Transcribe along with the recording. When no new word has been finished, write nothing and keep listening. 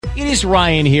It is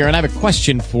Ryan here, and I have a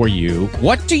question for you.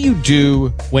 What do you do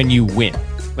when you win?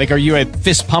 Like, are you a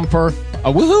fist pumper,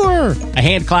 a woohooer, a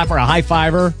hand clapper, a high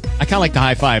fiver? I kind of like the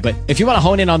high five, but if you want to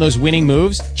hone in on those winning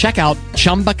moves, check out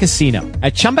Chumba Casino.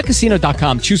 At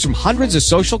ChumbaCasino.com, choose from hundreds of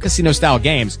social casino-style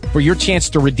games for your chance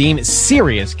to redeem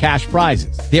serious cash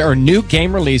prizes. There are new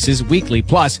game releases weekly,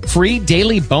 plus free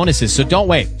daily bonuses. So don't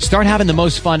wait. Start having the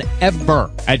most fun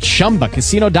ever at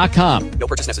ChumbaCasino.com. No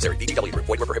purchase necessary. VGW. Void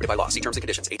where prohibited by law. See terms and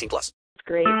conditions. 18+.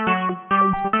 Great.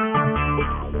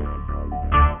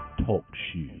 Talk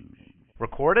shoes.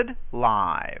 Recorded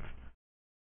live.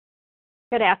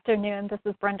 Good afternoon. This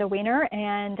is Brenda Weiner,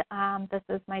 and this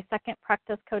is my second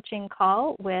practice coaching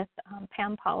call with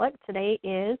Pam Paulick. Today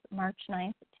is March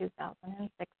 9th,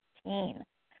 2016.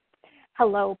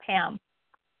 Hello, Pam.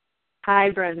 Hi,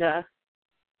 Brenda.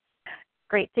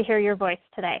 Great to hear your voice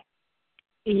today.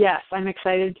 Yes, I'm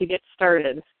excited to get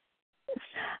started.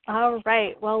 All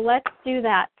right. Well, let's do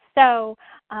that. So,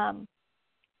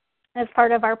 as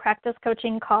part of our practice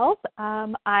coaching calls,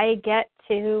 I get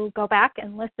to go back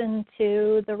and listen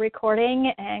to the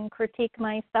recording and critique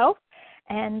myself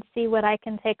and see what I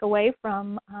can take away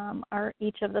from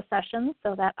each of the sessions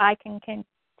so that I can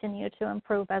continue to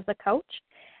improve as a coach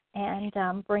and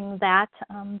bring that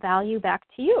value back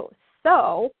to you.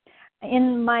 So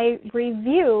in my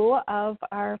review of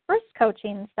our first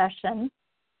coaching session,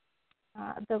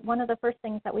 one of the first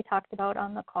things that we talked about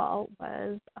on the call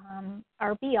was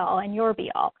our be-all and your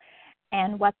be-all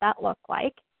and what that looked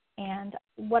like. And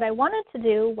what I wanted to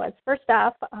do was, first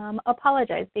off,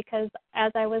 apologize, because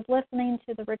as I was listening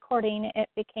to the recording, it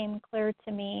became clear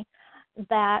to me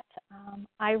that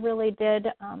I really did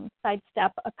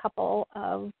sidestep a couple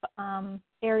of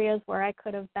areas where I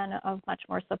could have been of much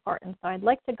more support. And so I'd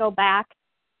like to go back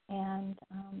and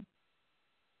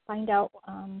find out,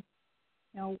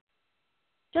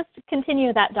 just to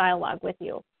continue that dialogue with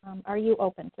you. Are you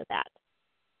open to that?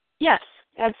 Yes,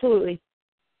 absolutely.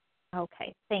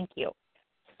 Okay, thank you.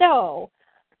 So,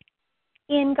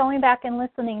 in going back and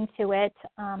listening to it,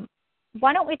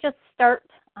 why don't we just start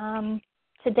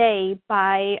today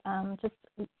by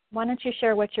why don't you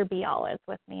share what your be-all is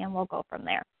with me, and we'll go from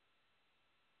there.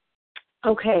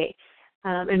 Okay.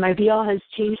 And my be-all has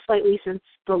changed slightly since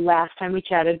the last time we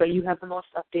chatted, but you have the most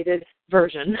updated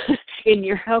version in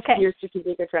your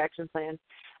strategic attraction plan.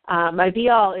 My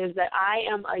be-all is that I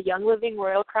am a young living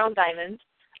Royal Crown Diamond,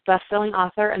 best-selling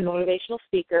author and motivational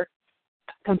speaker,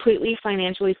 completely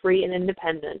financially free and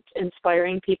independent,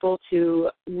 inspiring people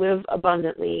to live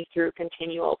abundantly through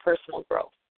continual personal growth.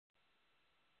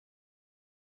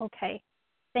 Okay,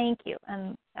 thank you.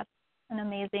 And that's an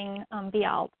amazing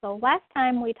be-all. So last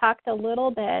time we talked a little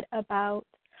bit about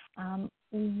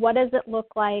what does it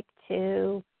look like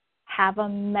to have a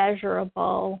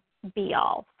measurable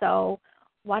be-all. So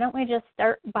why don't we just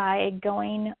start by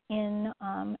going in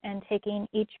and taking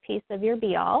each piece of your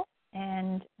be-all,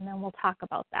 and then we'll talk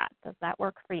about that. Does that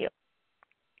work for you?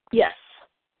 Yes.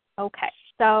 Okay.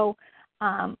 So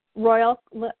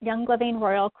Young Living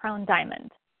Royal Crown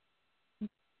Diamond.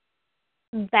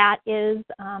 That is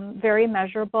very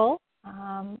measurable.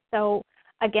 So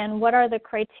again, what are the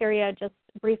criteria, just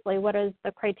briefly, what is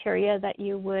the criteria that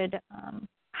you would,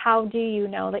 how do you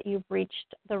know that you've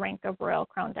reached the rank of Royal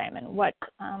Crown Diamond? What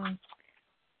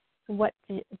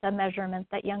the measurements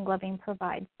that Young Living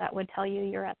provides that would tell you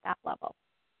you're at that level?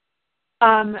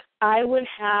 I would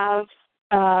have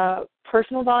a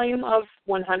personal volume of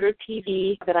 100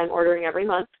 PV that I'm ordering every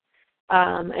month,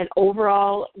 an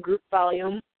overall group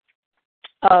volume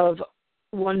of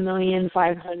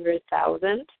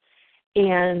 1,500,000,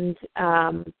 and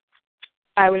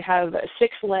I would have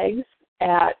 6 legs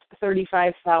at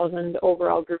 35,000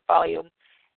 overall group volume,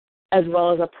 as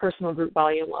well as a personal group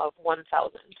volume of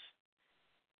 1,000.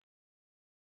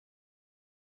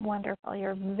 Wonderful.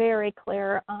 You're very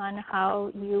clear on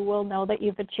how you will know that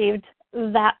you've achieved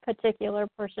that particular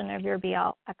portion of your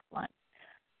be-all. Excellent.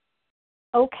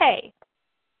 Okay.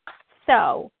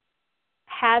 So,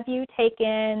 have you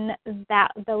taken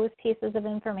those pieces of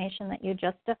information that you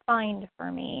just defined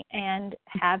for me, and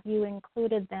have you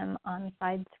included them on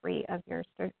side 3 of your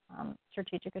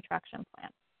strategic attraction plan?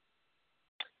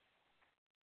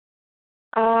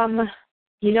 I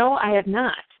have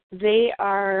not.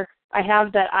 I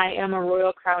have that I am a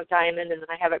Royal Crown Diamond, and then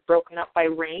I have it broken up by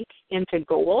rank into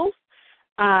goals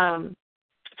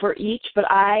for each, but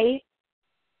I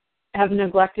have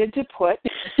neglected to put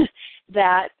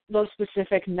those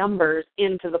specific numbers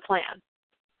into the plan.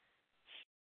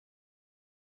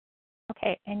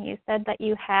 Okay, and you said that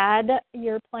you had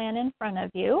your plan in front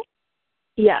of you.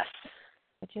 Yes.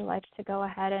 Would you like to go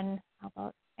ahead and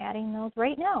adding those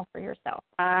right now for yourself.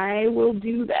 I will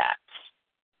do that.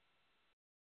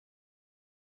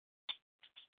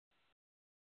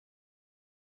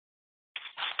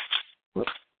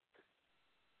 Whoops.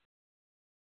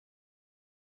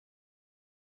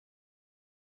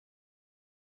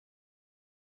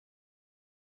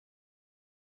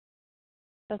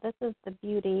 So this is the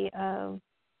beauty of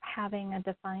having a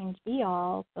defined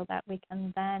be-all so that we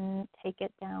can then take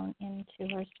it down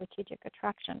into our strategic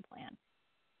attraction plan.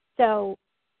 So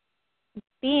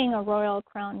being a Royal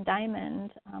Crown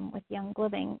Diamond with Young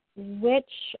Living,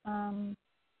 which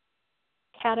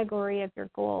category of your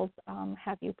goals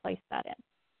have you placed that in?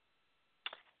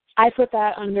 I put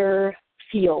that under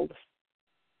field.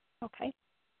 Okay.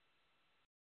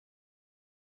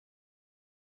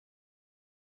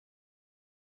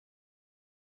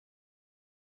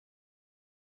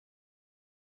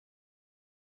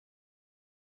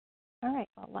 All right,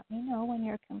 well, let me know when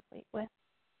you're complete with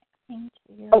mixing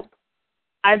to your... Oh,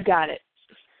 I've got it.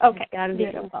 Okay, got it.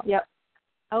 beautiful. Yep.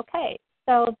 Okay,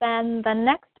 so then the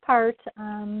next part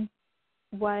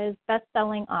was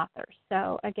best-selling author.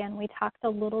 So again, we talked a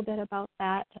little bit about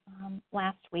that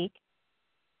last week.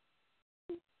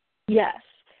 Yes.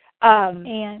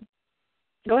 And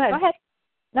go ahead. Go ahead.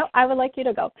 No, I would like you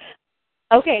to go.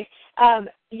 Okay.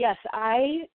 Yes,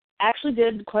 I actually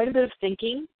did quite a bit of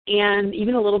thinking and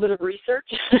even a little bit of research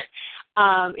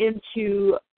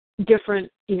into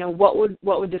different, what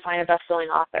would define a best-selling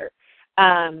author,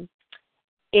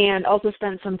 and also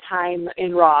spent some time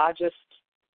in raw, just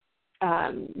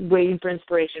waiting for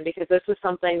inspiration, because this was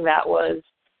something that was,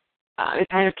 it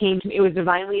kind of came to me. It was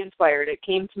divinely inspired. It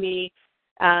came to me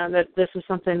that this was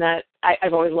something that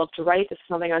I've always loved to write. This is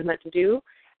something I was meant to do.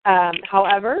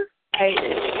 However,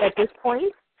 at this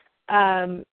point,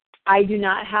 I do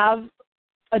not have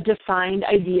a defined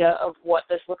idea of what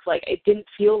this looks like. It didn't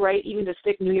feel right even to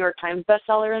stick New York Times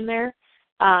bestseller in there.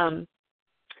 And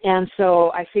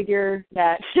so I figure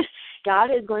that God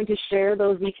is going to share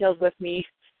those details with me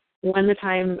when the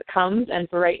time comes. And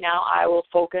for right now, I will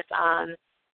focus on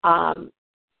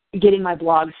getting my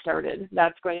blog started.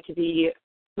 That's going to be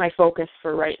my focus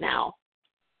for right now.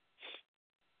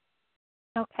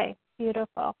 Okay,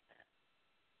 beautiful.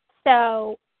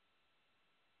 So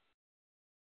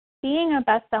being a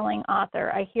best-selling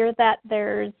author, I hear that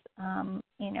there's,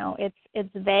 it's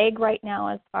vague right now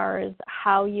as far as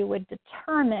how you would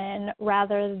determine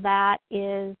whether that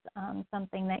is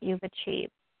something that you've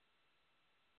achieved.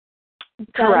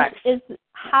 Correct.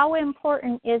 How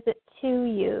important is it to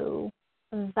you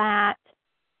that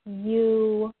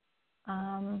you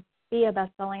be a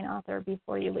best-selling author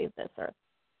before you leave this earth?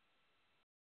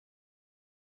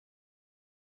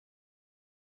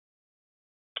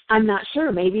 I'm not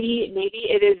sure. Maybe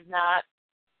it is not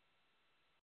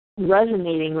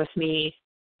resonating with me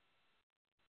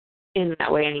in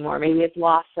that way anymore. Maybe it's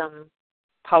lost some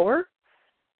power.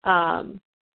 I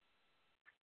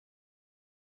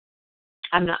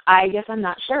guess I'm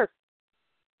not sure.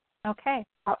 Okay.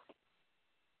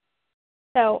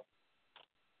 So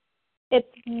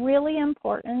it's really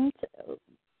important.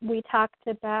 We talked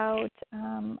about,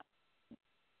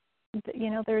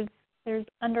 there's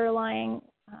underlying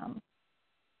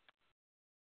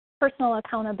personal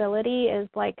accountability is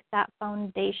like that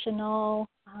foundational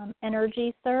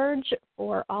energy surge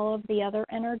for all of the other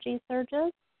energy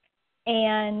surges.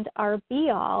 And our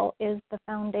be-all is the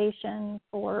foundation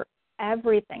for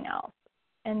everything else.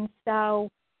 And so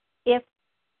if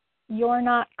you're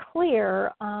not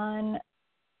clear on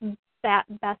that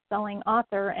best-selling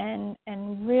author and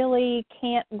really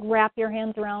can't wrap your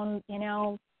hands around,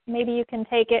 maybe you can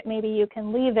take it, maybe you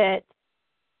can leave it,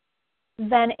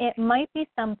 then it might be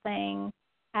something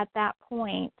at that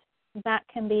point that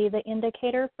can be the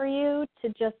indicator for you to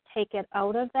just take it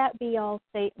out of that be-all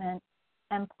statement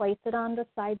and place it onto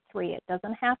side 3. It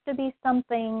doesn't have to be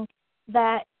something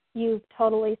that you've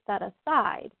totally set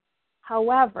aside.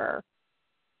 However,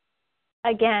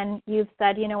 again, you've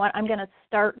said, I'm going to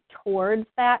start towards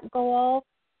that goal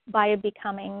by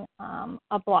becoming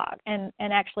a blog and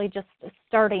actually just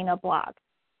starting a blog.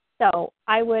 So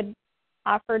I would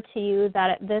offer to you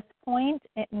that at this point,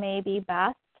 it may be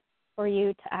best for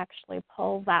you to actually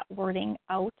pull that wording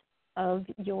out of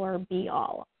your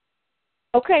be-all.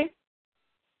 Okay.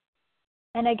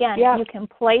 And again, you can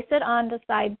place it onto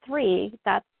side 3.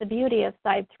 That's the beauty of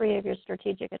side 3 of your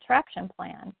strategic attraction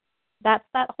plan. That's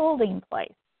that holding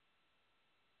place.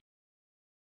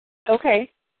 Okay.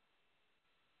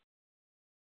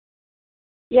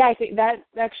 Yeah, I think that's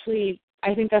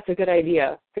a good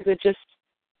idea, because it just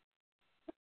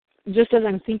as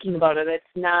I'm thinking about it, it's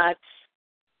not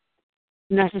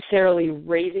necessarily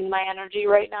raising my energy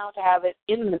right now to have it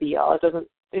in the BL.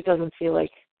 It doesn't feel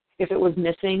like if it was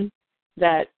missing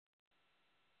that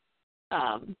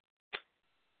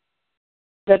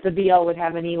that the BL would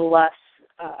have any less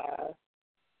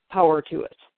power to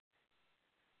it.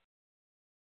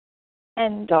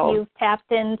 And you've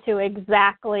tapped into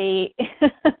exactly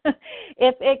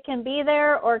if it can be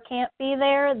there or can't be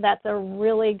there, that's a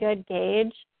really good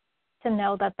gauge to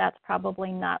know that that's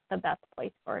probably not the best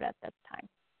place for it at this time.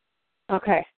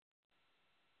 Okay.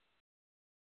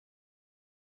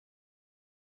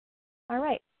 All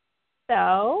right.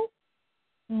 So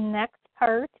next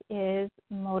part is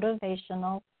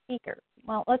motivational speakers.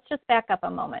 Well, let's just back up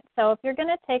a moment. So if you're going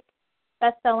to take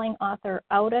best-selling author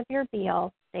out of your BL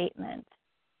statement,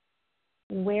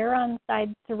 where on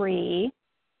side 3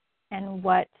 and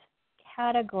what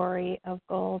category of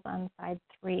goals on side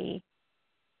 3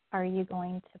 are you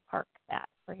going to park that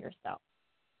for yourself?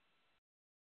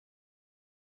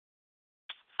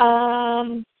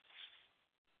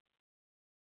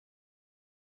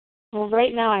 Well,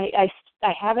 right now I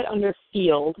have it under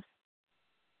field.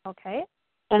 Okay.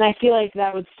 And I feel like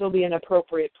that would still be an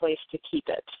appropriate place to keep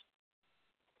it.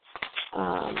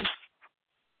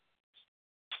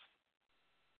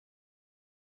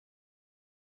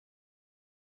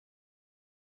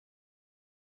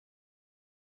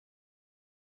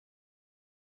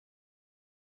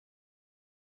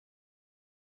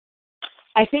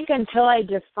 I think until I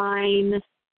define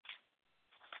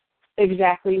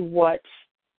exactly what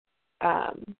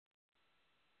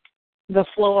the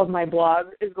flow of my blog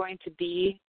is going to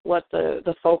be, what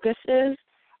the focus is,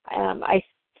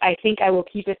 I think I will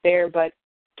keep it there, but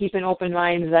keep an open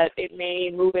mind that it may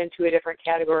move into a different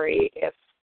category if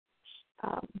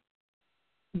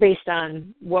based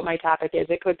on what my topic is.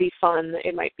 It could be fun.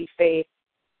 It might be faith.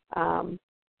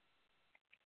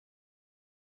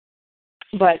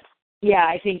 But yeah,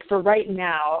 I think for right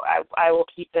now, I will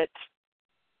keep it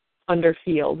under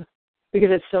field because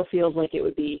it still feels like it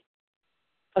would be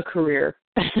a career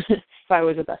if I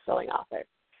was a best-selling author.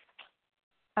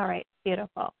 All right,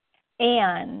 beautiful.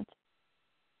 And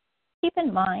keep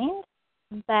in mind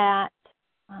that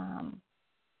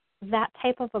that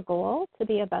type of a goal to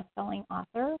be a best-selling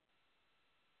author,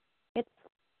 it's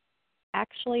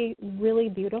actually really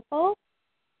beautiful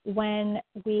when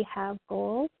we have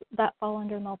goals that fall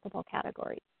under multiple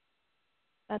categories.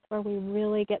 That's where we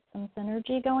really get some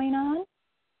synergy going on,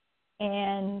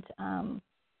 and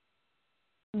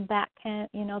that can,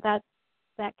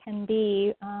 that can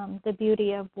be the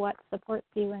beauty of what supports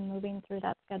you in moving through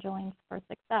that scheduling for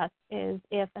success. Is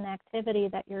if an activity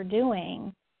that you're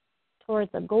doing towards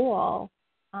a goal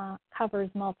covers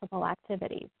multiple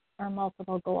activities or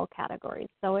multiple goal categories.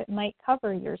 So it might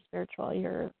cover your spiritual,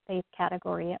 your faith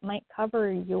category. It might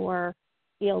cover your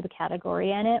field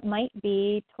category, and it might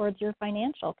be towards your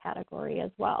financial category as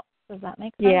well. Does that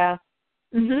make sense? Yeah.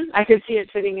 I could see it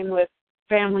fitting in with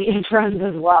family and friends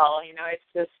as well.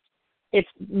 It's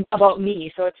about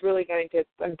me, so it's really going to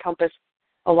encompass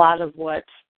a lot of what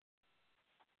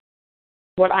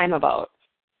I'm about.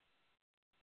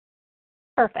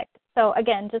 Perfect. So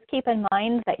again, just keep in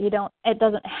mind that it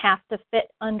doesn't have to fit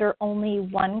under only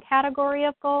one category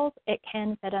of goals. It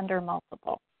can fit under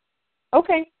multiple.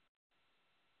 Okay.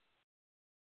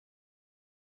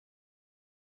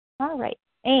 All right.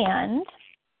 And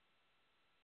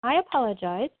I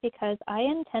apologize because I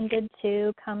intended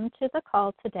to come to the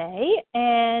call today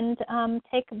and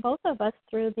take both of us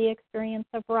through the experience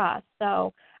of Ross.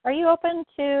 So are you open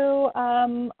to,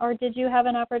 or did you have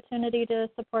an opportunity to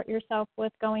support yourself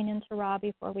with going into Raw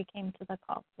before we came to the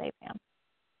call today, Pam?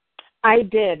 I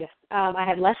did. I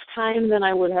had less time than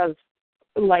I would have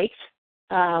liked.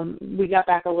 We got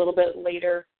back a little bit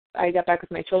later. I got back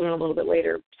with my children a little bit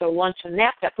later, so lunch and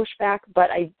nap got pushed back, but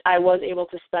I was able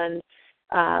to spend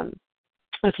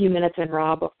a few minutes in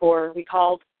Raw before we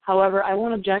called. However, I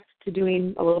won't object to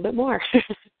doing a little bit more.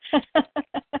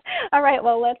 All right.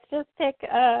 Well, let's just take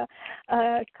a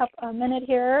minute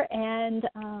here, and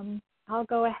I'll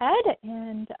go ahead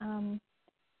and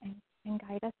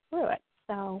guide us through it.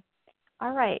 So,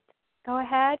 all right. Go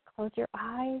ahead. Close your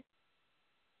eyes.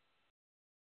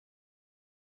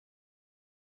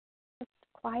 Just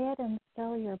quiet and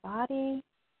still your body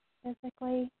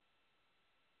physically.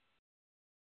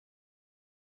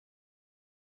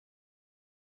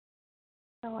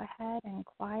 Go ahead and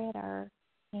quiet our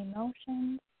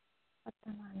emotions, put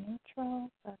them on neutral.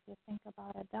 So if you think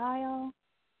about a dial,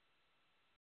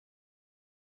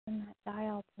 turn that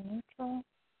dial to neutral.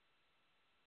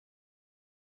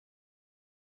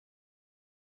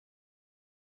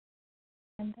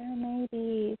 And there may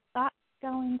be thoughts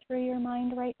going through your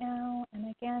mind right now.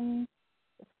 And again,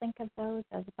 just think of those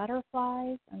as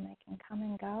butterflies, and they can come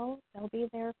and go. They'll be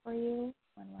there for you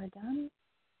when we're done.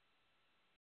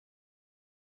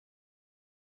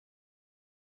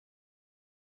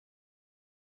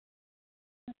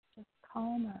 Let's just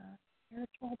calm our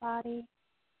spiritual body.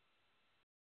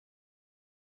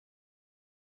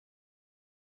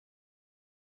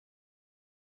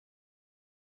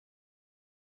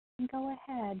 And go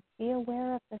ahead, be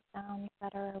aware of the sounds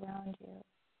that are around you.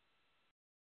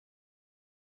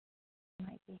 You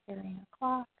might be hearing a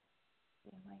clock.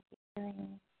 You might be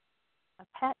hearing a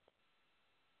pet.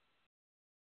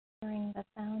 Hearing the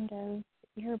sound of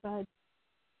earbuds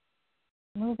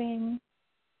moving.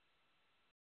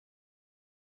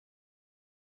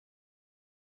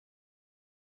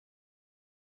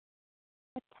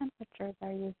 What temperatures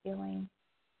are you feeling?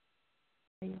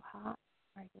 Are you hot?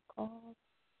 Are you cold?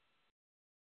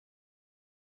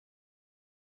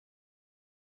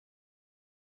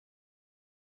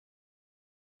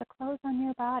 The clothes on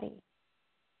your body.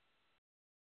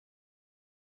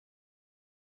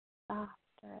 Soft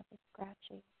or is it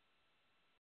scratchy?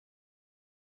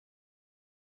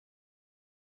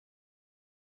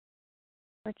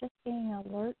 We're just being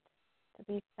alert to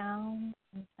these sounds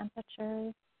and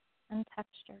temperatures and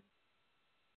textures.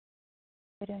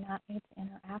 We do not need to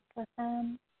interact with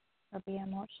them or be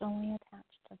emotionally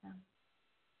attached to them.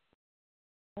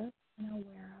 Alert and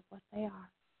aware of what they are.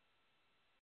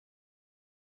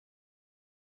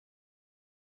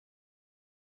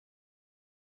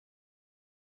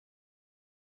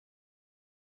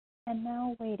 And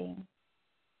now waiting.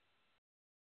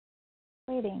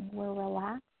 Waiting, we're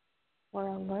relaxed, we're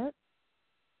alert,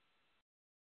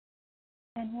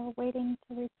 and we're waiting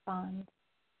to respond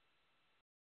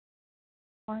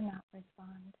or not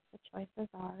respond. The choice is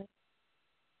ours.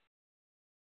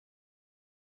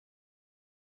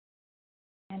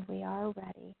 And we are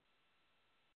ready.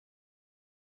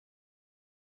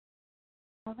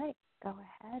 All right, go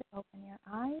ahead, open your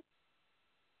eyes.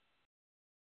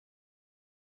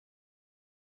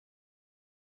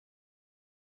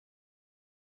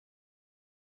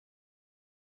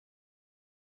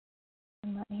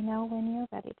 And let me know when you're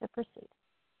ready to proceed.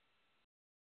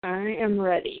 I am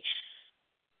ready.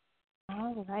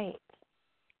 All right.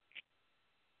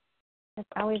 It's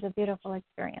always a beautiful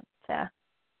experience to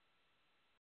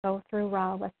go through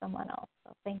raw with someone else,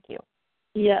 so thank you.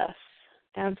 Yes,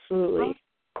 absolutely.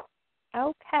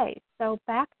 Okay, so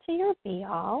back to your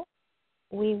be-all.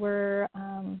 We were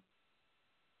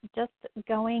just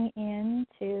going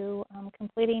into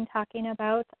completing talking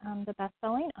about the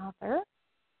best-selling author.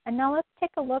 And now let's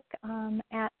take a look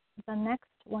at the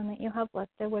next one that you have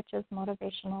listed, which is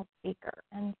motivational speaker.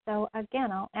 And so,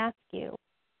 again, I'll ask you,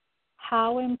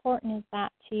 how important is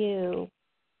that to you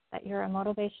that you're a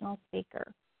motivational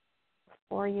speaker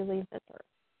before you leave this earth?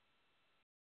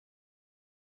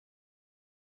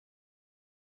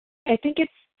 I think it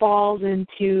falls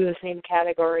into the same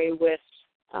category with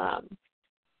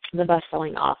the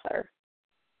best-selling author.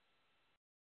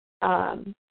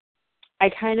 I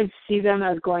kind of see them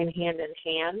as going hand in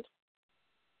hand.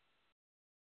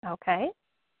 Okay.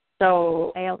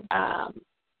 So, so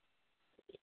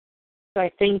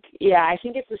I think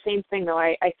it's the same thing, though.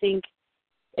 I think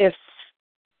if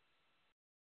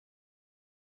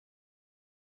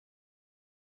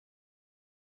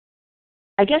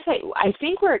I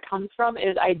think where it comes from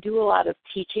is I do a lot of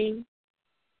teaching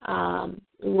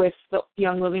with the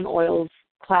Young Living Oils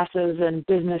classes and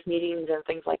business meetings and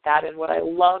things like that. And what I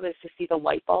love is to see the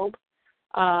light bulb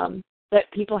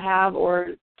that people have,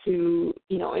 or to,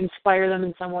 inspire them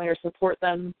in some way or support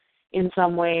them in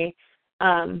some way.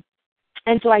 And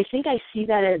so I think I see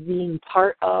that as being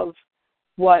part of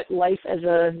what life as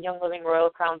a Young Living Royal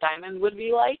Crown Diamond would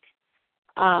be like.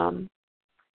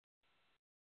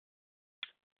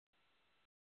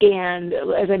 And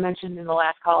as I mentioned in the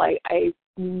last call, I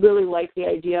really like the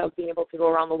idea of being able to go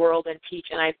around the world and teach,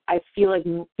 and I feel like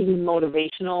being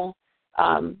motivational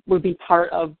would be part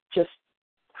of just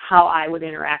how I would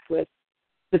interact with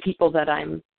the people that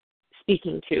I'm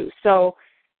speaking to. So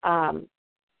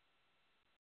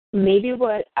maybe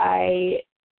what I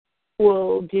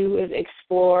will do is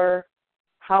explore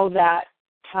how that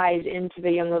ties into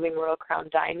the Young Living Royal Crown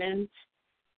Diamond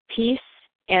piece,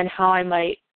 and how I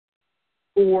might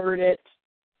word it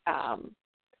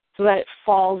so that it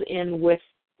falls in with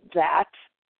that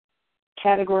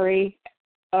category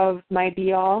of my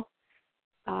be-all,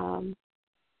 and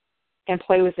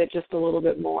play with it just a little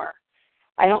bit more.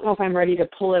 I don't know if I'm ready to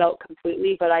pull it out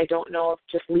completely, but I don't know if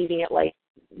just leaving it like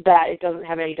that, it doesn't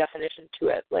have any definition to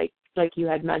it, like you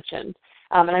had mentioned.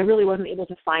 And I really wasn't able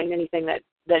to find anything that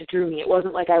drew me. It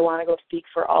wasn't like I want to go speak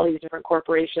for all these different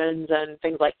corporations and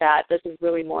things like that. This is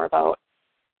really more about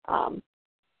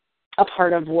a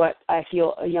part of what I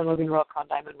feel a Young Living Royal Crown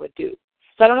Diamond would do.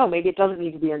 So I don't know, maybe it doesn't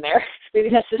need to be in there. Maybe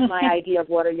that's just my idea of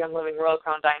what a Young Living Royal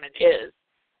Crown Diamond is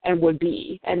and would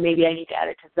be, and maybe I need to add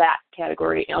it to that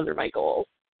category under my goals.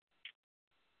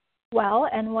 Well,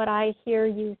 and what I hear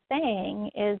you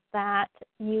saying is that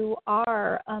you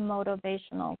are a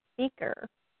motivational speaker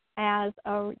as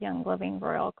a Young Living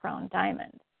Royal Crown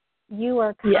Diamond. You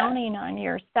are counting on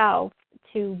yourself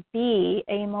to be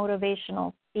a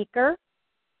motivational speaker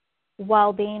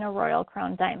while being a Royal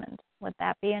Crown Diamond. Would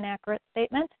that be an accurate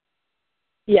statement?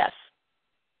 Yes.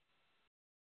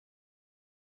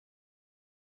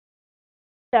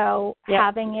 So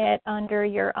having it under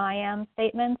your I am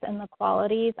statements and the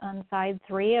qualities on side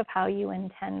 3 of how you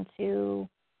intend to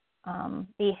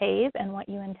behave and what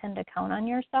you intend to count on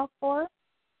yourself for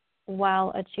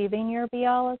while achieving your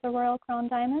be-all as a Royal Crown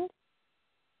Diamond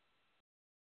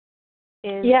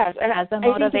is as a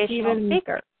motivational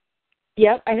speaker.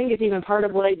 Yep, I think it's even part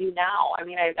of what I do now. I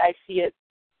mean, I see it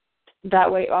that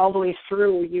way all the way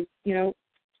through. You know,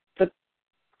 the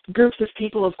groups of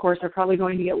people, of course, are probably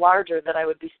going to get larger that I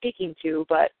would be speaking to,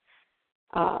 but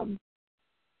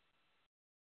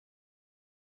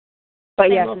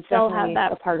yes, it's definitely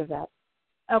a part of that.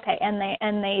 Okay, and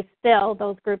they still,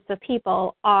 those groups of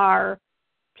people are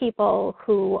people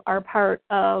who are part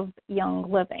of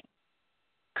Young Living.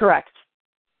 Correct.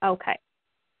 Okay.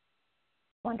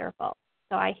 Wonderful.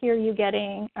 So I hear you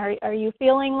getting, are you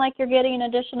feeling like you're getting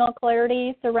additional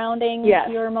clarity surrounding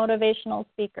your motivational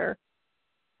speaker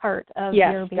part of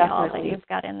your be-all that you've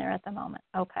got in there at the moment?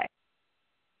 Okay.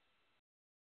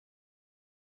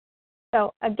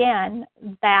 So again,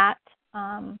 that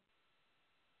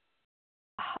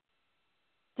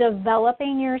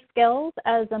developing your skills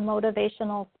as a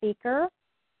motivational speaker,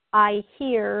 I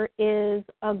hear, is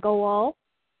a goal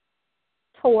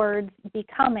towards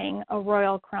becoming a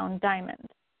Royal Crown Diamond.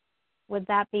 Would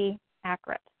that be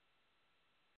accurate?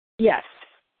 Yes.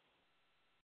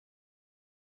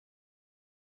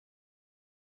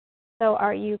 So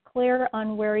are you clear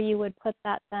on where you would put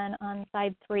that then on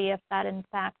side 3 if that in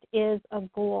fact is a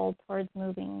goal towards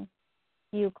moving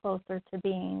you closer to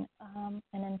being a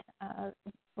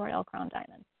Royal Crown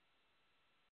Diamond?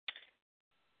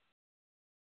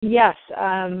 Yes,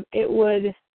 it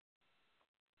would.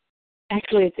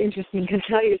 Actually, it's interesting because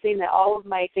now you're saying that all of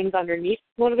my things underneath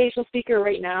motivational speaker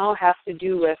right now have to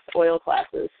do with oil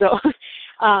classes. So,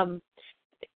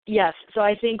 yes. So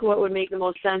I think what would make the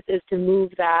most sense is to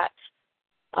move that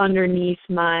underneath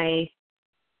my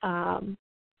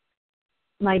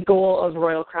my goal of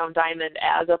Royal Crown Diamond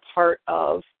as a part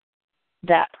of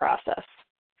that process.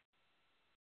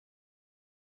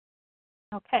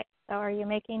 Okay. So are you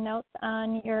making notes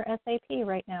on your SAP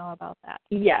right now about that?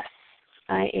 Yes,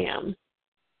 I am.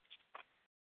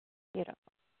 Beautiful.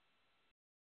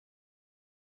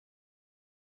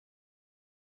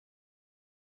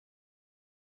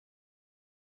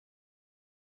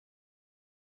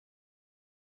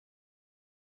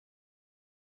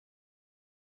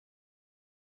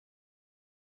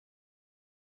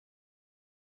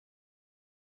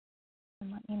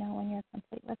 And let me know when you're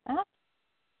complete with that.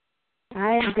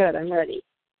 I am good. I'm ready.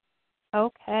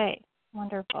 Okay.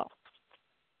 Wonderful.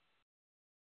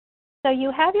 So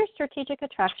you have your strategic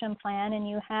attraction plan, and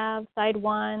you have side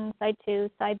 1, side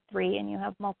 2, side 3, and you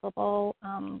have multiple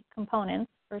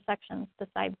components or sections to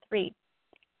side 3.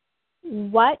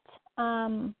 What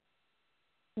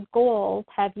goals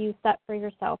have you set for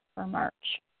yourself for March?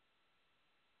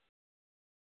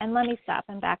 And let me stop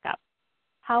and back up.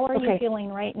 How are you feeling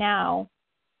right now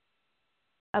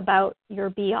about your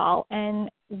be-all, and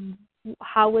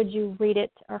how would you read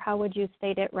it or how would you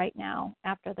state it right now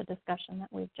after the discussion that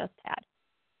we've just had?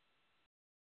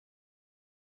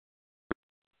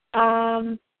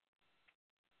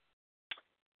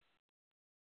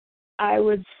 I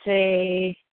would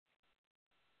say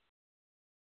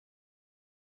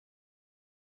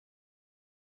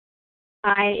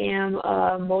I am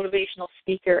a motivational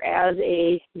speaker as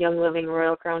a Young Living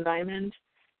Royal Crown Diamond,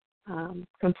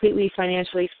 completely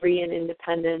financially free and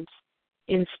independent,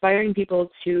 inspiring people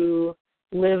to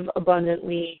live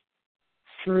abundantly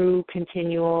through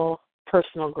continual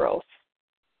personal growth.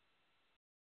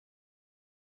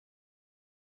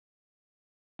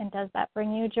 And does that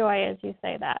bring you joy as you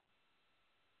say that?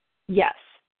 Yes.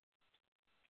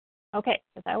 Okay,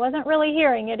 because I wasn't really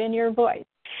hearing it in your voice.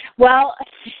 Well,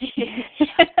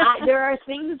 there are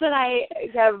things that I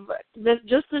have,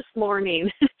 just this morning,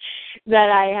 that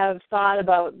I have thought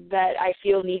about that I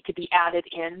feel need to be added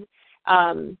in.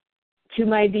 to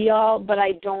my be-all, but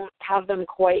I don't have them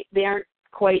they aren't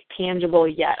quite tangible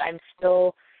yet. I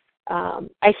still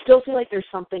feel like there's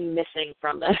something missing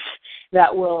from this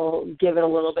that will give it a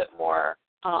little bit more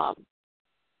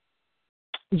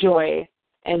joy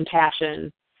and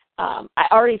passion. I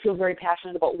already feel very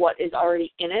passionate about what is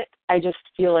already in it. I just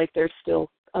feel like there's still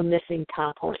a missing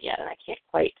component yet, and I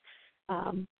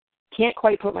can't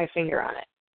quite put my finger on it.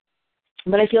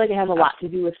 But I feel like it has a lot to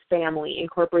do with family,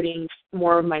 incorporating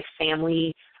more of my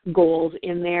family goals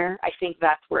in there. I think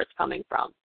that's where it's coming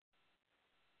from.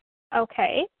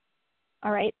 Okay.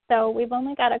 All right. So we've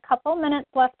only got a couple minutes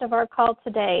left of our call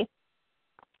today.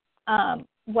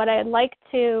 What I'd like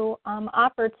to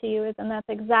offer to you is, and that's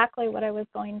exactly what I was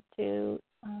going to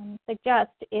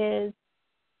suggest, is,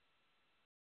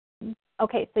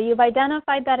 okay, so you've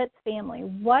identified that it's family.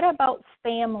 What about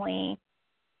family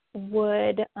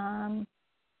would,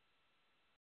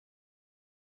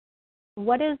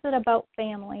 what is it about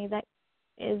family that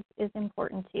is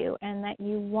important to you and that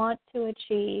you want to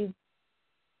achieve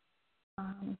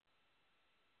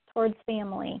towards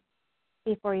family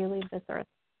before you leave this earth?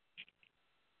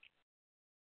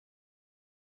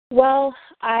 Well,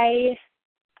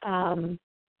 the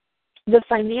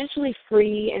financially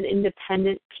free and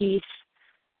independent piece,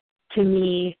 to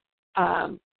me,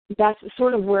 that's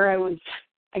sort of where I was,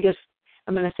 I guess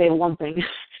I'm going to say, lumping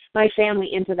my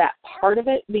family into that part of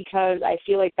it, because I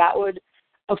feel like that would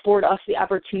afford us the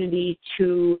opportunity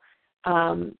to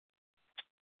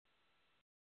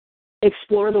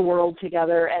explore the world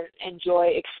together and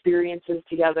enjoy experiences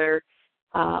together,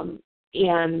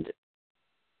 and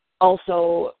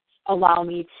also allow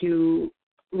me to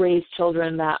raise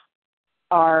children that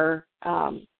are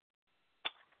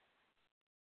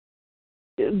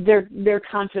they're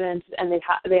confident and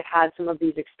they've had some of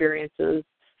these experiences,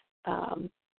 and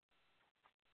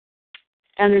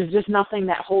there's just nothing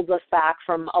that holds us back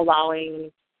from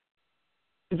allowing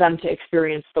them to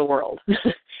experience the world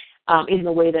in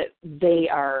the way that they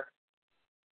are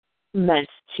meant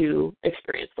to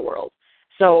experience the world.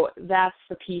 So that's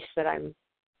the piece that I'm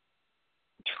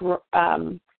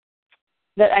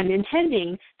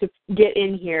intending to get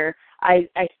in here. I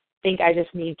think I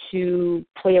just need to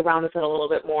play around with it a little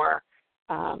bit more,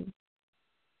 and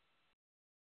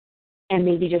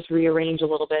maybe just rearrange a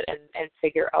little bit and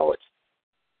figure out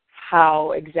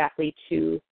how exactly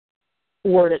to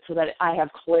word it so that I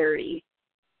have clarity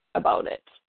about it.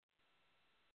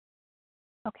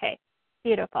 Okay,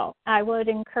 beautiful. I would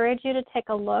encourage you to take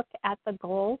a look at the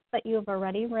goals that you have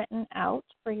already written out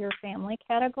for your family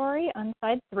category on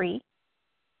side 3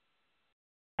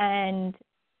 and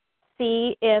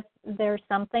see if there's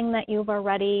something that you've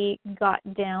already got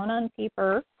down on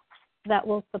paper that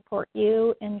will support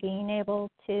you in being able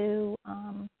to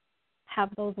have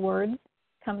those words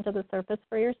come to the surface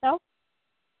for yourself.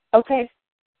 Okay.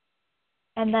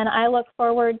 And then I look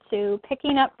forward to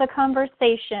picking up the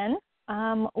conversation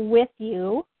with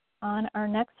you on our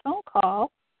next phone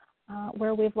call,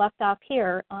 where we've left off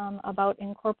here, about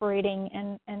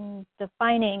incorporating and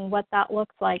defining what that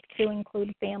looks like to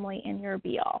include family in your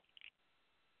be-all.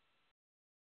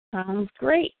 Sounds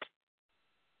great.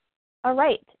 All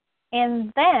right.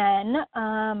 And then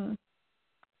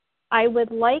I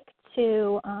would like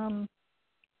to,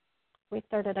 we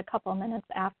started a couple minutes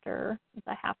after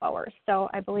the half hour, so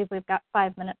I believe we've got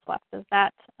 5 minutes left. Is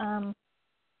that match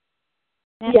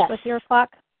yes. with your clock?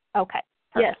 Okay.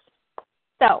 Perfect. Yes.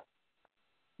 So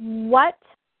what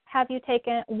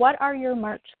are your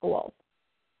March goals?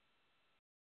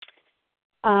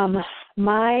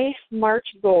 My March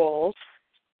goals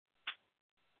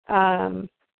are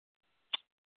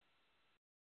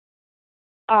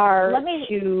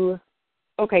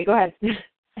okay, go ahead.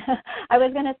 I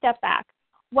was going to step back.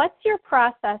 What's your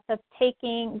process of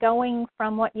going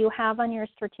from what you have on your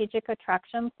strategic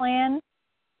attraction plan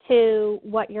to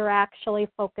what you're actually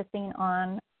focusing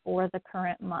on for the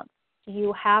current month? Do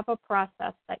you have a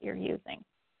process that you're using?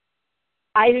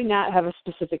 I do not have a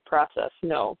specific process,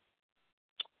 no.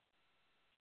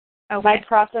 Okay. My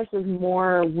process is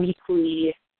more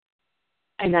weekly,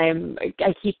 and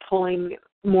I keep pulling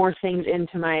more things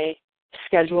into my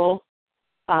schedule,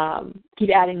 keep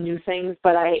adding new things,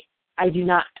 but I do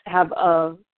not have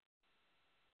a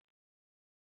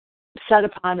set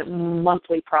upon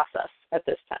monthly process at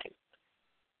this time.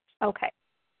 Okay.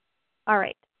 All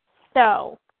right.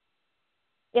 So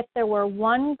if there were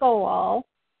one goal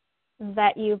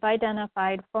that you've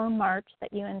identified for March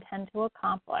that you intend to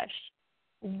accomplish,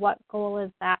 what goal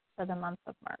is that for the month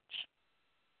of March?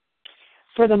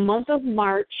 For the month of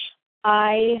March,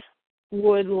 I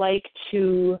would like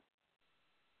to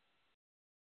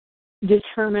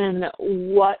determine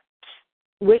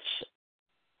which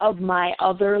of my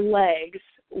other legs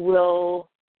will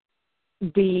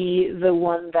be the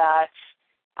one that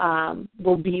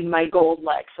will be my gold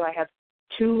leg. So I have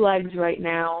 2 legs right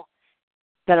now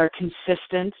that are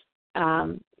consistent,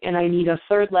 and I need a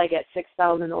third leg at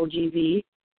 6,000 OGV,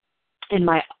 and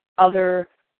my other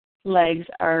legs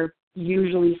are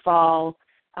usually fall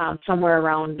somewhere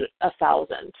around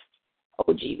 1,000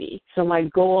 OGV. So my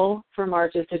goal for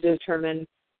March is to determine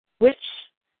which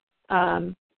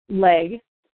leg,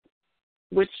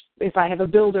 if I have a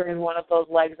builder in one of those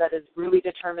legs that is really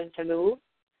determined to move,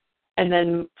 and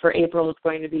then for April it's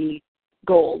going to be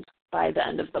gold by the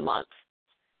end of the month.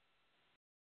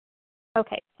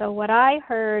 Okay, so what I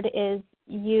heard is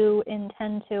you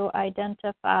intend to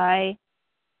identify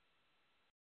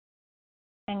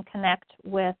and connect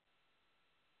with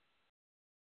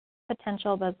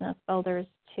potential business builders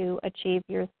to achieve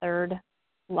your third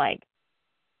leg.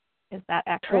 Is that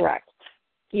accurate? Correct.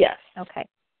 Yes. Okay.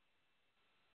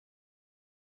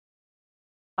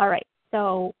 All right,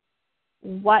 so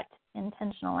what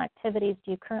intentional activities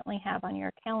do you currently have on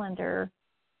your calendar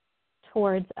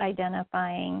towards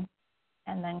identifying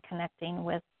and then connecting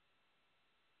with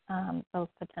those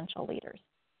potential leaders?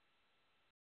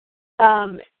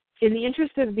 In the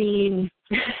interest of being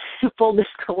full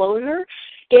disclosure,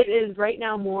 it is right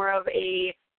now more of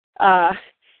a,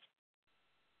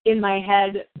 in my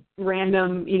head,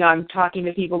 random, I'm talking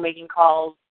to people, making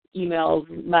calls, emails,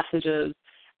 messages,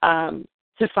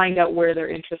 to find out where their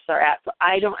interests are at. So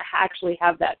I don't actually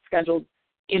have that scheduled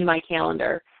in my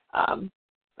calendar.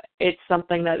 It's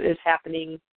something that is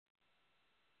happening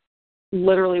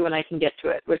literally when I can get to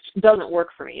it, which doesn't work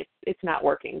for me. It's not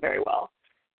working very well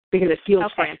because it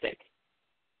feels frantic.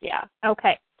 Yeah.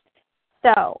 Okay.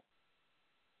 So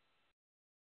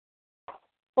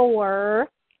for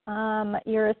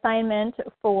your assignment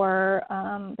for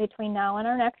between now and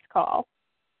our next call,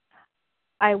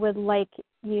 I would like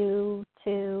you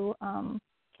to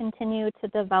continue to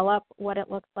develop what it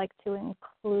looks like to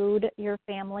include your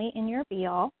family in your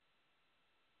be-all.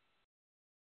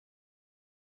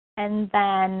 And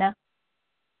then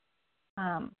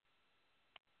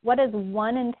what is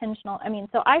one intentional,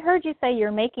 so I heard you say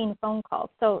you're making phone calls.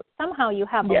 So somehow you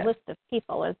have a list of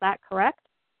people. Is that correct?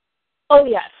 Oh,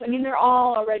 yes. They're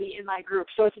all already in my group.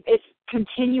 So it's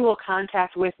continual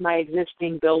contact with my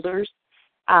existing builders.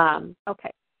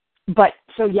 Okay. But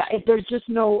so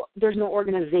there's no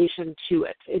organization to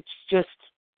it. It's just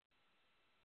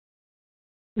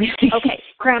okay,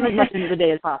 cram as much into the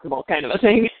day as possible, kind of a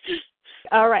thing.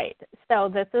 All right. So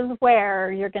this is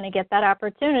where you're going to get that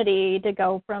opportunity to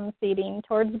go from seeding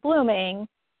towards blooming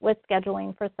with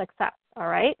scheduling for success. All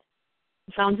right.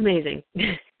 Sounds amazing.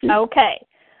 Okay.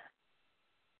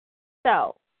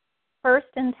 So first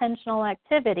intentional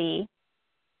activity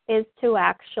is to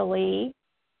actually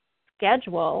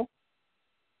schedule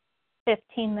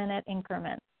 15-minute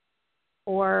increments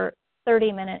or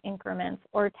 30-minute increments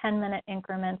or 10-minute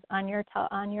increments on your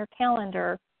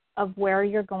calendar of where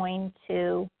you're going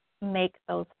to make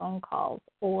those phone calls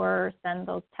or send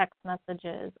those text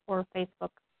messages or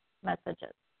Facebook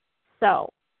messages.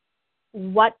 So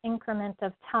what increment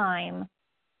of time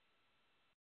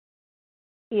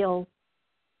feels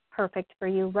perfect for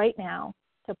you right now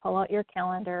to pull out your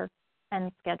calendar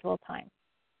and schedule time?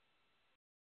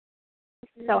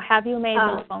 So have you made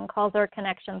those phone calls or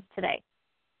connections today?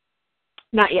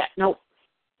 Not yet. Nope.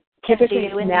 Typically,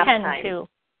 do you intend to?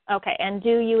 Okay. And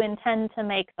do you intend to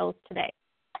make those today?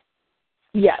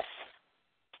 Yes.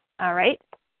 All right.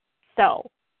 So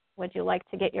would you like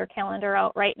to get your calendar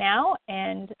out right now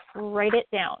and write it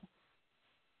down?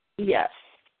 Yes.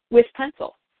 With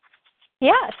pencil.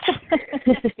 Yes.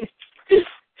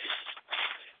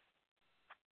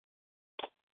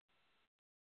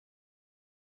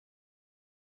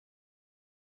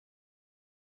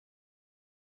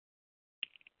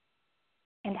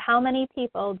 And how many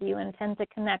people do you intend to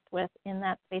connect with in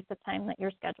that space of time that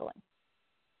you're scheduling?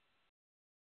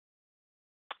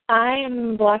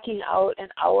 I'm blocking out an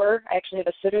hour. I actually have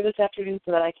a sitter this afternoon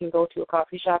so that I can go to a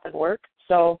coffee shop and work.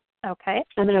 So okay.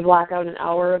 I'm going to block out an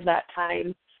hour of that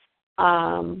time.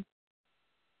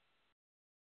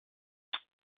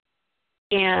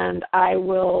 And I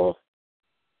will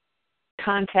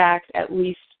contact at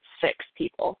least 6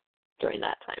 people during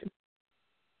that time.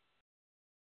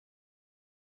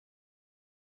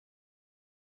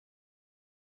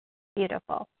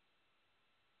 Beautiful.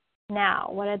 Now,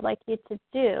 what I'd like you to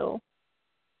do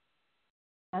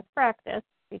as practice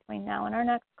between now and our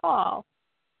next call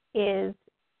is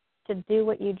to do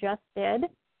what you just did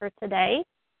for today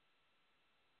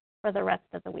for the rest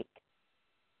of the week.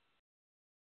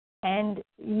 And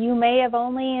you may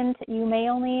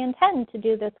only intend to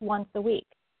do this once a week.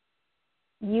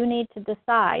 You need to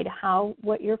decide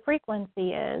what your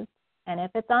frequency is, and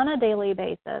if it's on a daily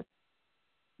basis,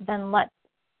 then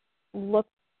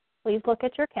please look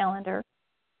at your calendar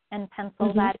and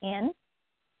pencil that in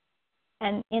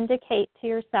and indicate to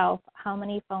yourself how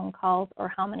many phone calls or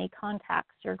how many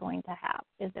contacts you're going to have.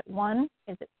 Is it 1?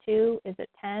 Is it 2? Is it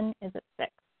 10? Is it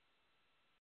 6?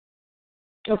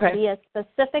 Okay. Be as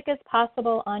specific as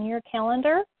possible on your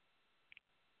calendar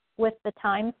with the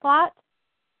time slot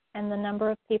and the number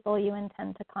of people you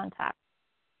intend to contact.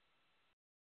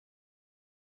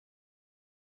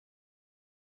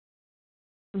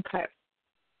 Okay.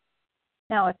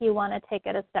 Now, if you want to take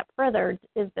it a step further,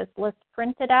 is this list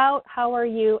printed out? How are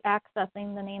you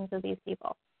accessing the names of these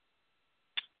people?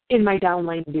 In my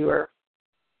downline viewer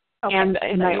and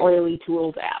in my Oily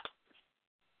Tools app.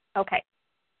 Okay.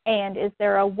 And is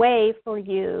there a way for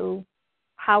you,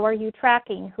 how are you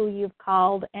tracking who you've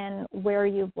called and where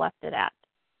you've left it at?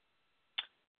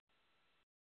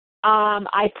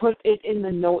 I put it in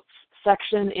the notes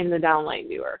section in the downline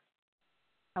viewer.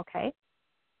 Okay.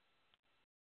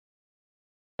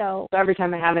 So every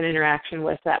time I have an interaction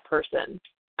with that person,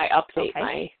 I update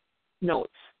my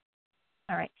notes.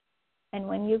 All right. And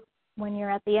when you're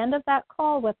at the end of that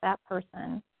call with that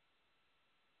person,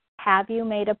 have you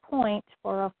made a point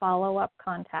for a follow-up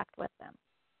contact with them?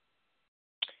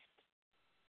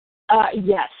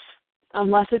 Yes,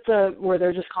 unless it's where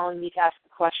they're just calling me to ask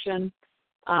a question.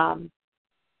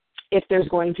 If there's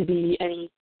going to be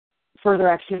any further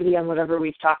activity on whatever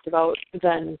we've talked about,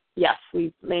 then yes,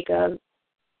 we make a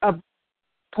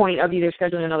point of either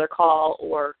scheduling another call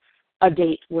or a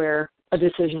date where a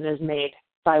decision is made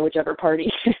by whichever party.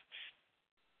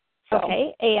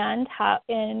 Okay, and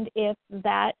if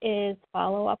that is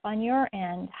follow-up on your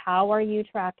end, how are you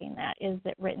tracking that? Is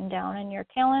it written down in your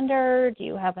calendar? Do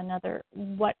you have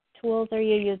what tools are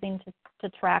you using to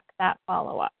track that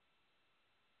follow-up?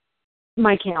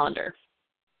 My calendar.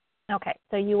 Okay,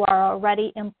 so you are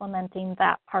already implementing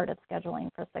that part of scheduling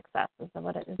for success. Is that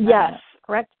what it is? Yes.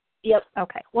 Correct? Yep.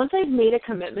 Okay. Once I've made a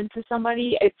commitment to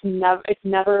somebody, it's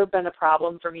never been a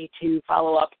problem for me to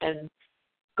follow up and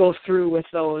go through with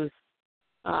those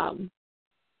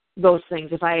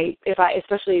things. If I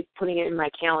especially putting it in my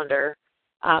calendar,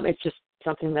 it's just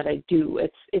something that I do.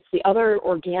 It's the other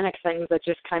organic things that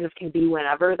just kind of can be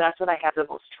whenever. That's what I have the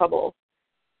most trouble.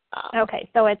 Okay,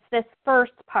 so it's this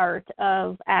first part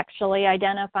of actually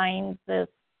identifying the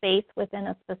space within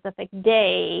a specific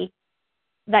day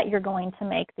that you're going to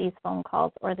make these phone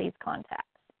calls or these contacts.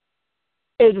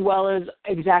 As well as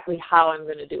exactly how I'm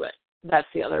going to do it. That's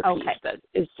the other piece that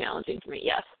is challenging for me,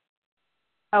 yes.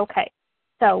 Okay,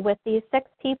 so with these 6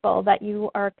 people that you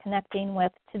are connecting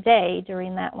with today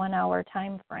during that 1 hour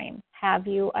time frame, have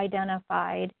you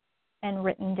identified and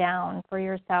written down for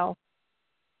yourself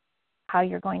how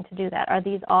you're going to do that? Are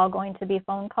these all going to be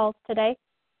phone calls today?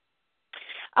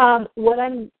 What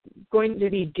I'm going to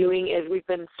be doing is we've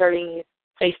been starting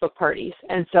Facebook parties,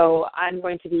 and so I'm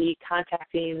going to be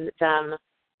contacting them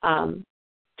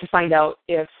to find out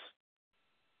if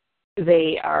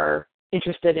they are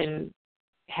interested in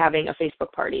having a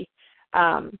Facebook party.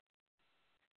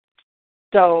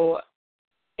 So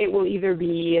it will either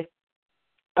be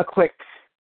a quick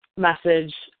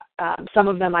message. Some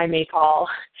of them I may call.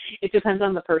 It depends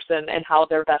on the person and how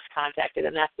they're best contacted,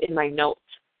 and that's in my notes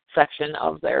section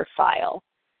of their file,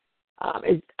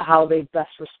 is how they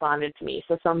best responded to me.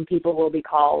 So some people will be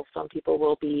calls, some people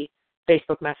will be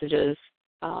Facebook messages,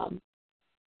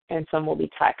 and some will be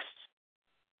text,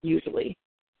 usually.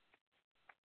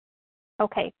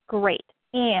 Okay, great.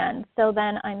 And so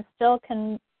then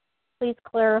please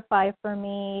clarify for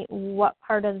me what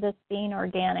part of this being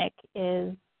organic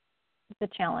is the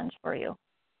challenge for you?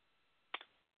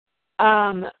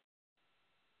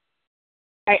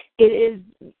 It is.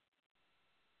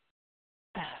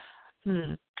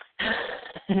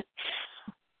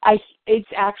 It's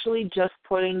actually just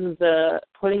putting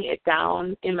it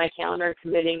down in my calendar,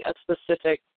 committing a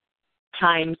specific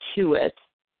time to it,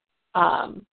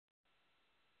 and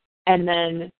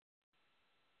then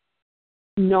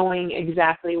knowing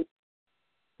exactly.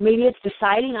 Maybe it's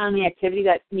deciding on the activity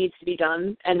that needs to be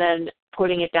done and then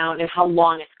putting it down and how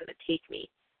long it's going to take me.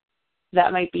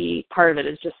 That might be part of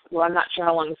it. Is just, well, I'm not sure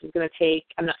how long this is going to take.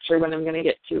 I'm not sure when I'm going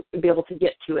to be able to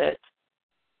get to it.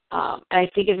 And I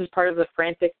think it is part of the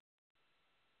frantic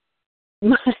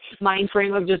mind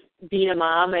frame of just being a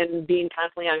mom and being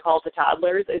constantly on call to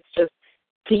toddlers. It's just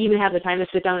to even have the time to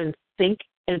sit down and think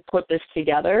and put this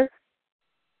together.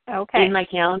 Okay. In my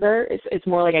calendar, it's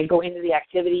more like I go into the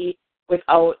activity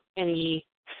without any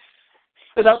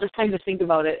without the time to think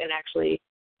about it and actually,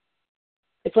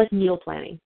 it's like meal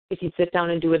planning. If you sit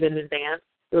down and do it in advance,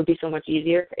 it would be so much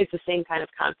easier. It's the same kind of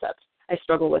concept. I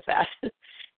struggle with that.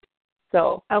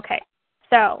 So. Okay.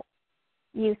 So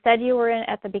you said you were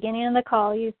at the beginning of the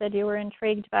call, you said you were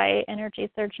intrigued by energy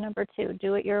surge number 2.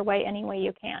 Do it your way any way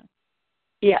you can.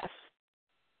 Yes.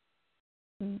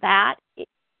 That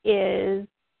is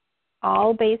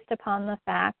all based upon the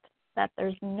fact that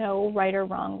there's no right or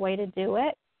wrong way to do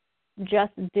it.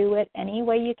 Just do it any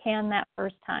way you can that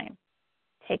first time.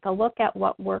 Take a look at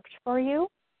what worked for you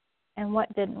and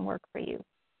what didn't work for you.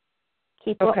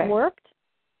 Keep what worked,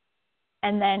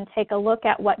 and then take a look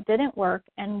at what didn't work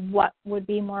and what would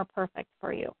be more perfect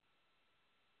for you.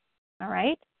 All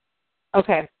right?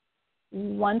 Okay.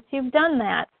 Once you've done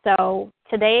that, so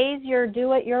today's your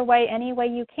do it your way any way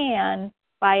you can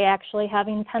by actually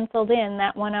having penciled in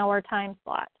that 1 hour time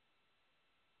slot.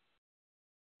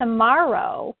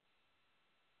 Tomorrow,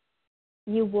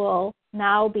 you will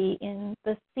now be in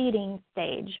the seeding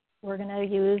stage. We're going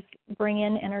to bring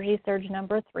in energy surge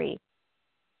number 3,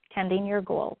 tending your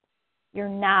goals. You're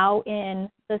now in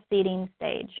the seeding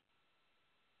stage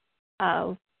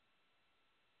of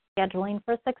scheduling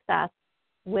for success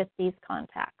with these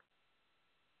contacts.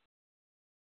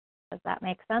 Does that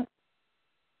make sense?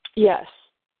 Yes.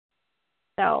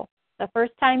 So the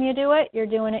first time you do it, you're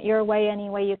doing it your way any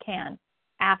way you can.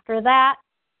 After that,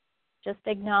 just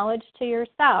acknowledge to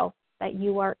yourself that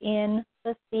you are in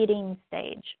the seeding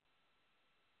stage.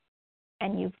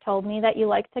 And you've told me that you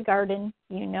like to garden.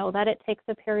 You know that it takes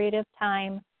a period of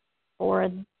time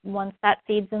for once that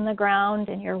seed's in the ground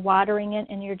and you're watering it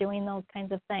and you're doing those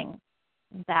kinds of things.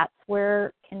 That's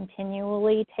where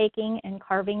continually taking and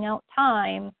carving out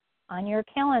time on your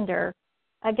calendar.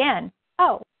 Again,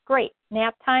 oh, great,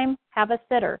 nap time, have a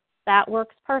sitter. That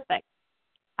works perfect.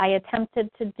 I attempted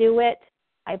to do it.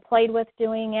 I played with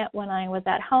doing it when I was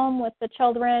at home with the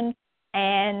children,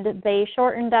 and they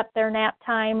shortened up their nap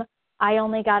time. I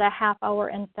only got a half hour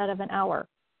instead of an hour.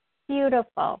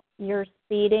 Beautiful. You're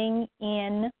seeding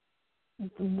in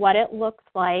what it looks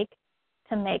like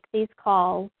to make these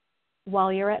calls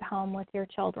while you're at home with your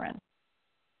children.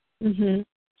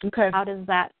 Okay. How does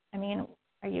that,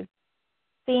 are you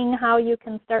seeing how you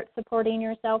can start supporting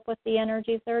yourself with the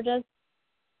energy surges?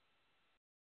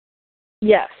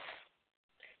 Yes.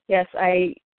 Yes,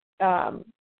 I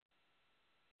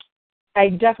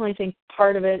definitely think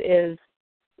part of it is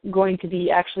going to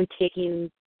be actually taking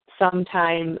some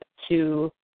time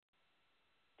to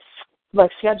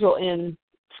schedule in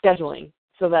scheduling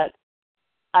so that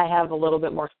I have a little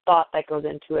bit more thought that goes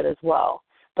into it as well.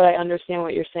 But I understand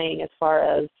what you're saying as far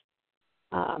as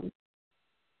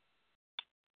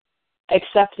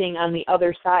accepting on the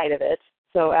other side of it.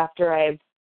 So after I've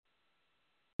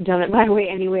done it my way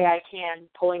any way I can,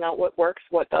 pulling out what works,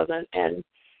 what doesn't, and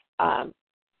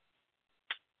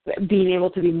being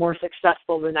able to be more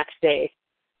successful the next day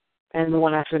and the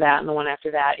one after that and the one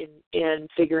after that in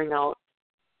figuring out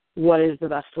what is the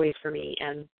best way for me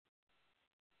and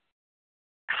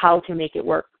how to make it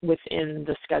work within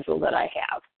the schedule that I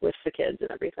have with the kids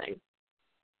and everything.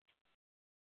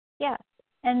 Yes,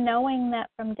 and knowing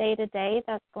that from day to day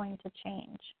that's going to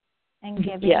change and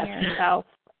giving yourself,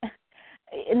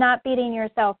 not beating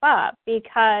yourself up,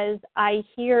 because I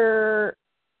hear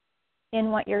in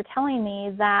what you're telling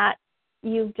me that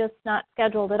you've just not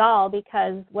scheduled at all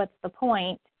because what's the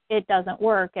point? It doesn't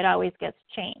work. It always gets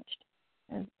changed.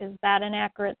 Is that an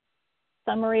accurate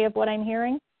summary of what I'm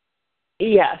hearing?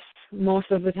 Yes,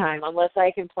 most of the time. Unless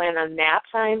I can plan on nap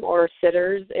time or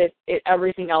sitters,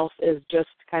 everything else is just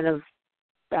kind of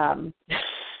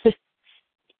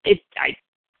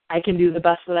I can do the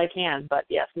best that I can, but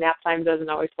yes, nap time doesn't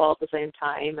always fall at the same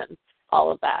time and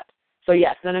all of that. So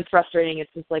yes, then it's frustrating.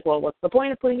 It's just like, well, what's the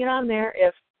point of putting it on there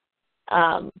if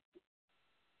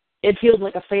it feels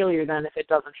like a failure then if it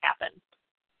doesn't happen?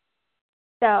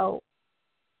 So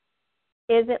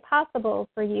is it possible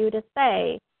for you to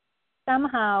say,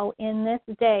 somehow in this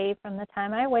day, from the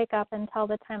time I wake up until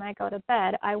the time I go to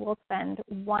bed, I will spend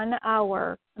 1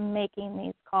 hour making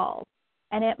these calls?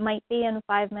 And it might be in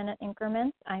 5-minute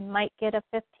increments. I might get a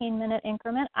 15-minute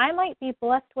increment. I might be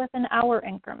blessed with an hour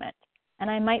increment, and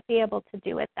I might be able to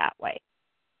do it that way.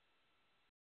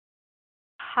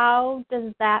 How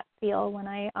does that feel when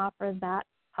I offer that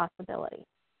possibility?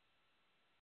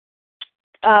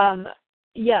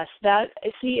 Yes,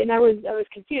 and I was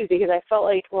confused because I felt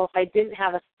like, well, if I didn't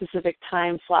have a specific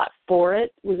time slot for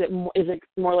it, is it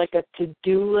more like a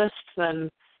to-do list than,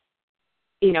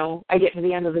 I get to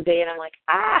the end of the day and I'm like,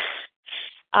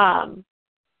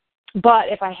 but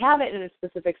if I have it in a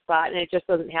specific spot and it just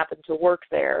doesn't happen to work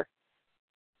there,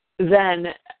 then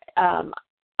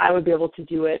I would be able to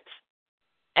do it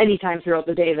anytime throughout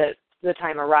the day that the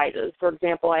time arises. For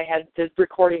example, I had the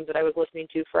recordings that I was listening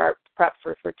to for our prep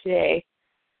for today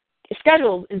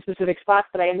scheduled in specific spots,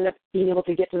 but I ended up being able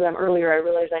to get to them earlier. I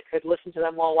realized I could listen to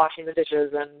them while washing the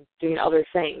dishes and doing other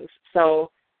things. So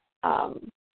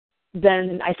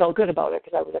then I felt good about it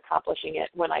because I was accomplishing it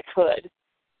when I could,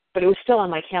 but it was still on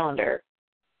my calendar.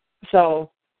 So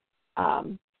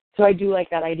I do like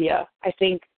that idea. I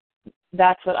think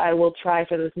that's what I will try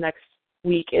for this next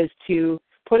week, is to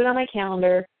put it on my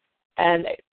calendar and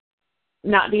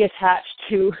not be attached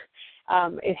to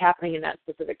it happening in that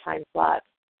specific time slot.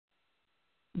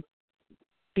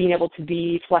 Being able to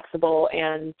be flexible,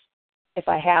 and if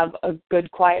I have a good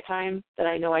quiet time, then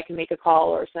I know I can make a call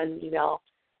or send an email,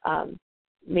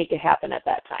 make it happen at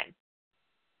that time.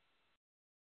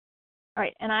 All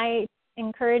right, and I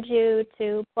encourage you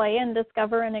to play and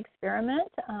discover and experiment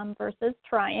versus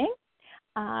trying,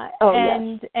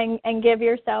 and give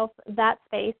yourself that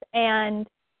space. And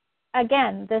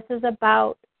again, this is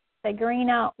about figuring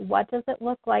out, what does it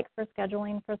look like for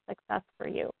scheduling for success for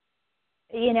you.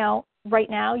 You know, right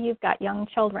now you've got young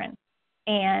children,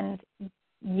 and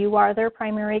you are their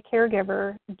primary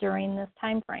caregiver during this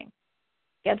time frame.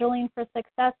 Scheduling for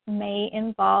success may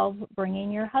involve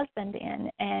bringing your husband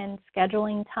in and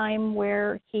scheduling time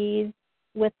where he's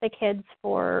with the kids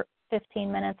for 15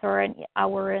 minutes or an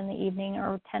hour in the evening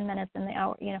or 10 minutes in the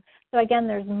hour, you know. So again,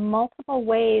 there's multiple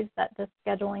ways that this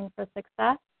scheduling for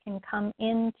success can come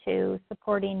into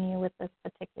supporting you with this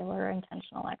particular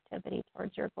intentional activity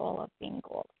towards your goal of being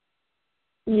gold.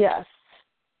 Yes.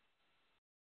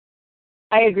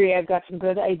 I agree. I've got some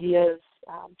good ideas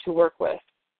to work with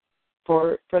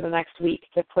for the next week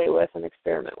to play with and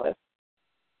experiment with.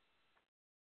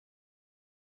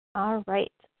 All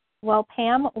right. Well,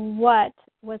 Pam, what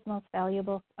was most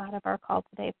valuable out of our call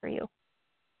today for you?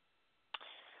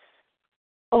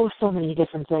 Oh, so many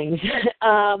different things.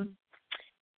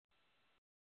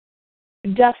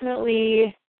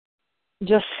 Definitely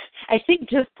I think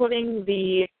just putting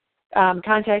the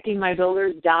contacting my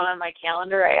builders down on my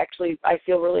calendar, I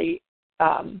feel really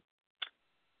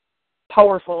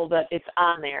powerful that it's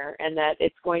on there and that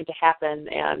it's going to happen.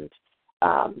 And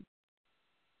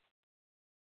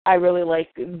I really like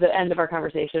the end of our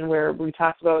conversation where we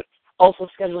talked about also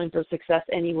scheduling for success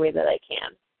any way that I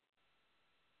can.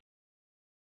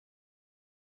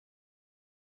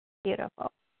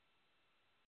 Beautiful.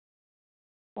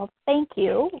 Well, thank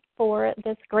you for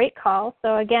this great call.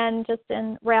 So again, just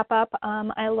in wrap up,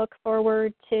 I look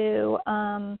forward to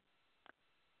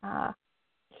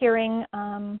hearing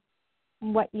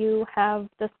what you have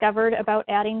discovered about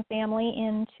adding family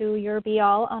into your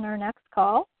Be-All on our next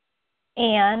call,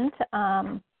 and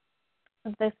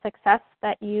the success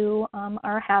that you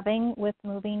are having with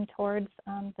moving towards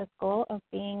this goal of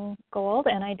being gold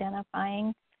and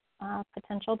identifying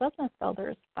potential business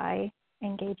builders by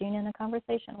engaging in a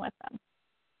conversation with them.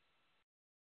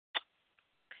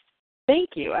 Thank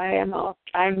you.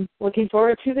 I'm looking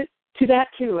forward to that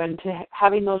too, and to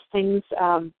having those things,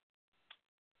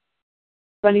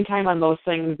 spending time on those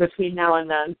things between now and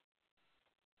then.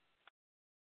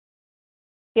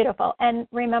 Beautiful. And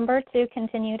remember to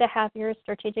continue to have your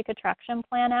strategic attraction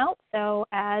plan out. So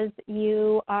as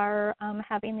you are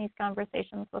having these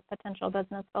conversations with potential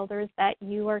business builders, that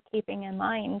you are keeping in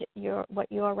mind what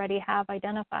you already have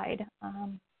identified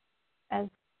as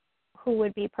who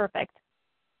would be perfect,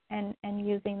 and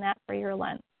using that for your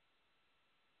lens.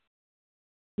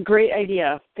 Great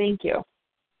idea. Thank you.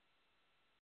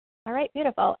 All right,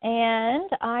 beautiful. And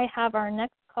I have our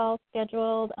next call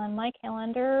scheduled on my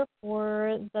calendar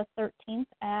for the 13th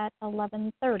at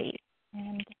 11:30.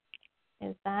 And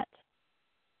is that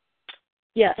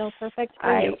still perfect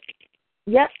for you?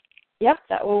 Yep,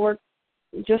 that will work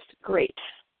just great.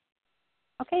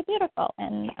 Okay, beautiful.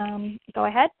 And go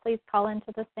ahead, please call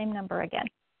into the same number again.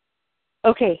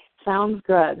 Okay, sounds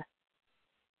good.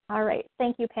 All right.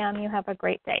 Thank you, Pam. You have a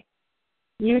great day.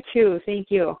 You too. Thank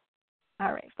you.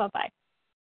 All right. Bye-bye.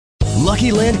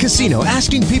 Lucky Land Casino,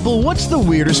 asking people, what's the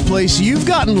weirdest place you've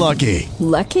gotten lucky?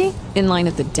 Lucky? In line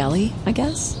at the deli, I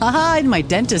guess? Aha, in my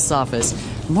dentist's office.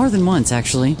 More than once,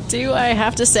 actually. Do I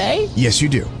have to say? Yes, you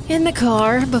do. In the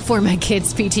car before my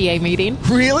kids' PTA meeting.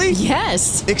 Really?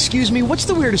 Yes. Excuse me, what's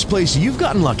the weirdest place you've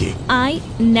gotten lucky? I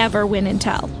never win and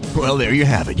tell. Well, there you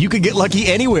have it. You can get lucky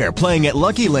anywhere, playing at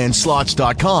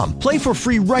LuckyLandSlots.com. Play for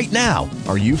free right now.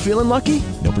 Are you feeling lucky?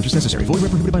 No purchase necessary. Void where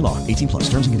prohibited by law. 18+.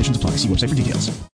 Terms and conditions apply. See website for details.